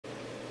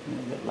We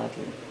got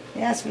lucky.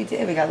 Yes, we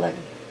did. We got lucky.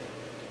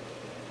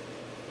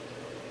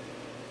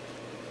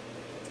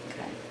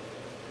 Okay.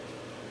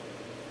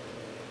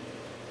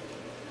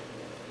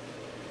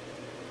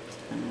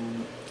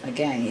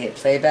 Again, you hit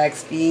playback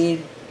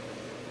speed.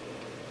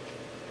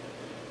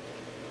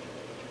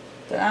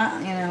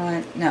 But you know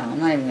what? No, I'm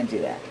not even going to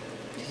do that.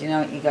 Because you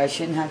know, you guys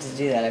shouldn't have to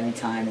do that every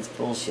time. It's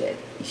bullshit.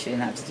 You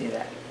shouldn't have to do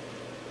that.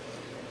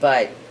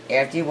 But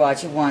after you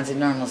watch it once at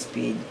normal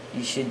speed,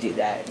 you should do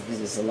that because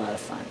it's a lot of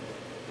fun.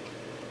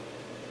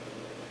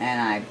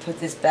 And I put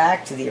this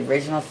back to the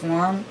original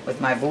form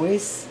with my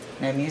voice,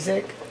 no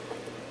music.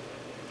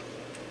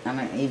 I'm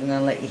even going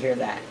to let you hear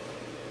that.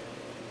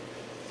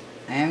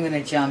 I am going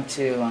to jump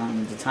to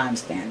the time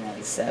span, that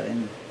is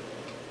 7.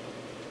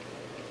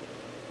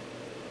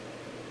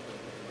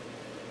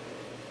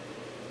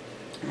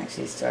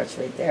 Actually, it starts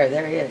right there.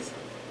 There he is.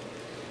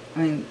 I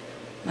mean,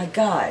 my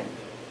God.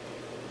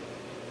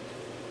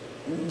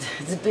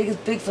 It's the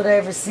biggest Bigfoot I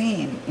ever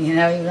seen, you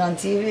know, even on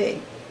TV.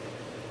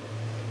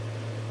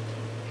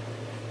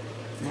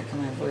 How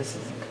come my voice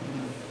isn't coming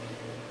on?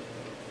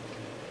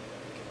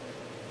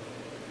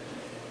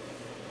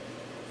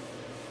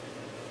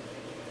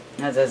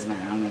 That doesn't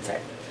matter, I'm going to tell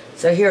you.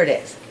 So here it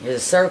is. Here's a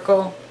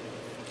circle,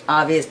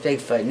 obvious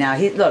Bigfoot. Now,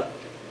 look,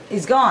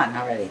 he's gone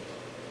already.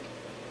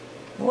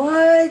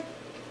 What?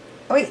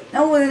 Oh, wait,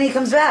 no, then he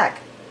comes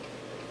back.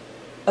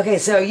 Okay,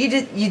 so you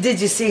did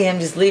just see him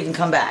just leave and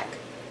come back.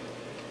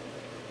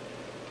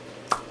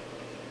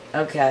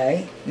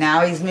 Okay,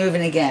 now he's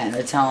moving again.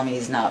 They're telling me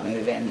he's not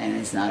moving and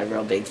it's not a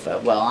real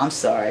Bigfoot. Well, I'm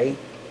sorry.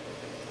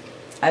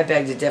 I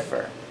beg to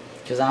differ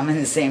because I'm in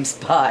the same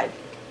spot.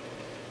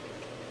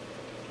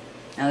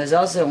 Now, there's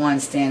also one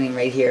standing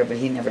right here, but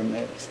he never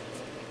moves.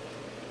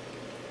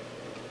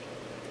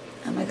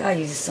 Oh my God,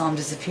 you just saw him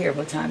disappear.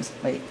 What time's...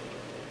 Wait.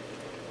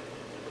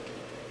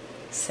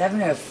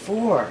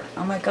 7:04.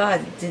 Oh my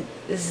God,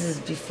 this is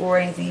before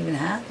anything even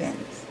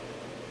happens.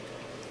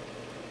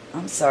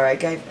 I'm sorry, I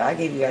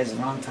gave you guys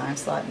the wrong time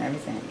slot and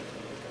everything.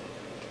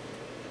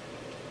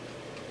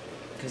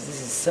 Because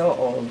this is so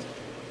old.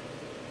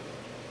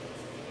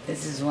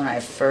 This is when I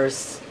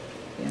first,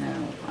 you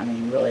know, I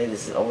mean really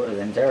this is older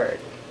than dirt.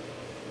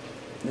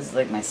 This is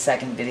like my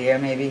second video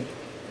maybe.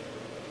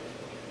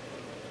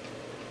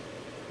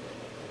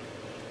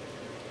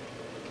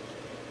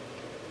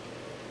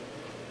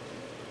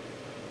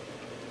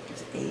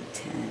 It's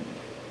 8:10.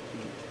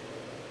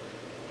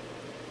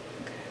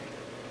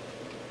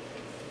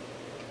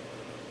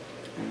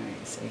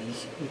 Alright, so he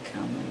should be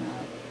coming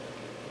up.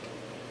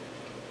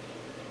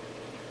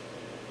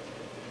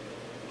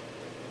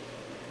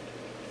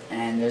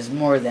 And there's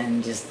more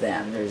than just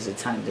them. There's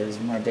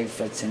more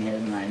Bigfoots in here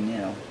than I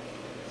knew.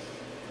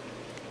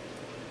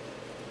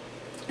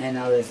 And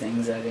other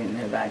things I didn't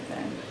know back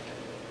then.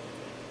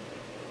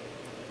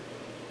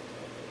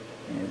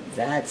 And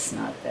that's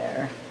not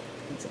there.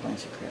 It's a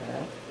bunch of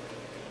crap.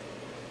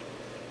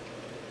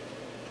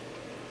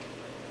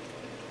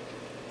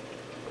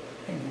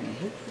 Wait a minute,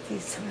 who put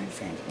these time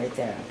frames? Right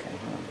there, okay,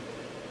 hold on.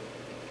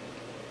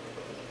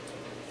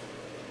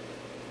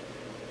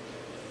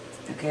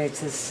 Okay, it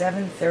says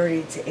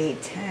 7:30 to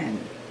 8:10.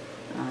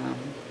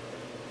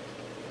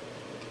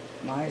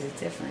 Why is it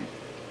different?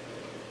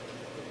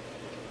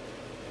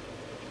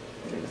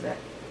 What is that?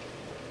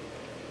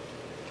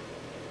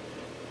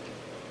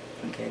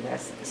 Okay,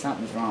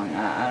 something's wrong.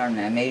 I don't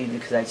know, maybe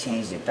because I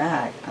changed it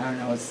back. I don't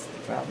know what's the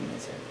problem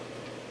is here.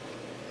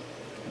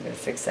 I gotta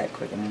fix that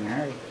quick and in a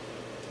hurry.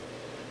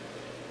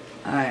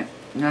 Alright,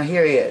 now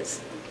here he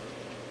is.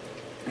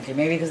 Okay,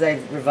 maybe because I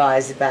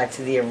revised it back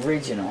to the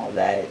original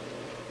that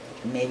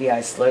maybe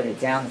I slowed it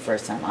down the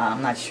first time.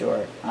 I'm not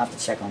sure. I'll have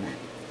to check on that.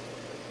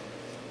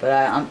 But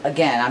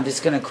I'm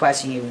just going to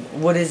question you.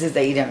 What is it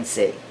that you don't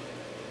see?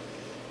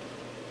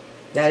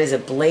 That is a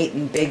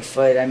blatant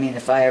Bigfoot. I mean,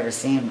 if I ever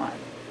seen one.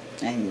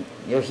 And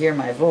you'll hear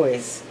my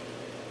voice.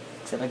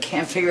 Except I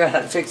can't figure out how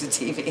to fix the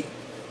TV.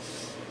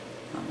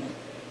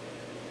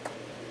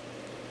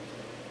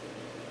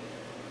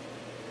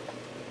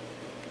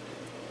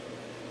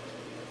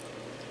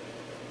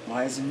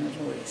 Why is there no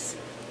voice?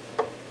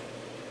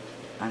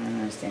 I don't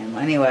understand.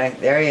 Well, anyway,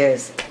 there he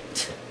is.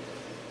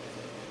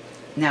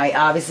 Now he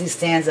obviously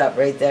stands up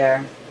right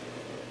there.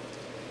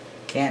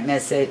 Can't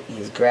miss it.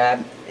 He's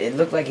grabbed. It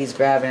looked like he's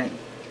grabbing it.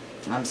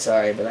 I'm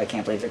sorry, but I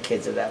can't believe their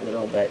kids are that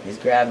little. But he's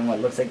grabbing what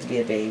looks like to be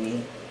a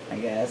baby, I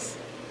guess.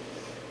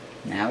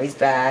 Now he's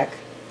back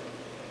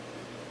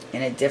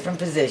in a different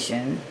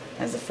position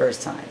as the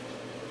first time.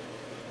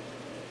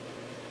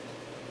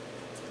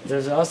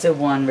 There's also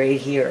one right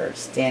here,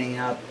 standing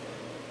up,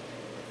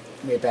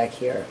 right back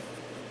here.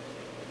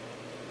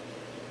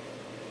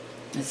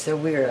 It's so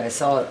weird. I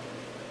saw it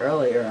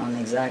earlier on the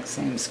exact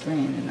same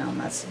screen, and now I'm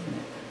not seeing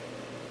it.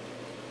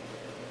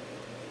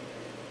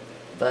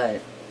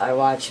 But I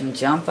watch him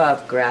jump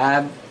up,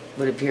 grab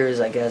what appears,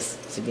 I guess,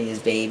 to be his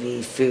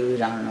baby,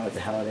 food, I don't know what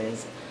the hell it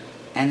is,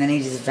 and then he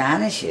just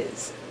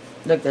vanishes.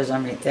 Look, there's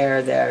one right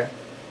there, there.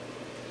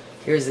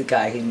 Here's the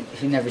guy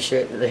who never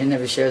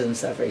shows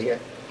himself right here.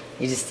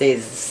 He just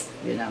stays,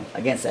 you know,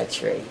 against that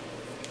tree.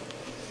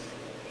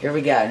 Here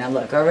we go. Now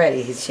look,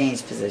 already he's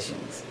changed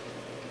positions.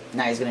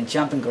 Now he's going to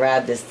jump and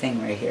grab this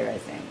thing right here, I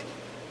think.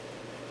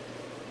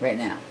 Right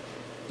now.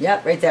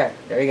 Yep, right there.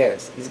 There he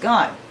goes. He's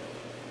gone.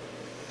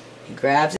 He grabs it.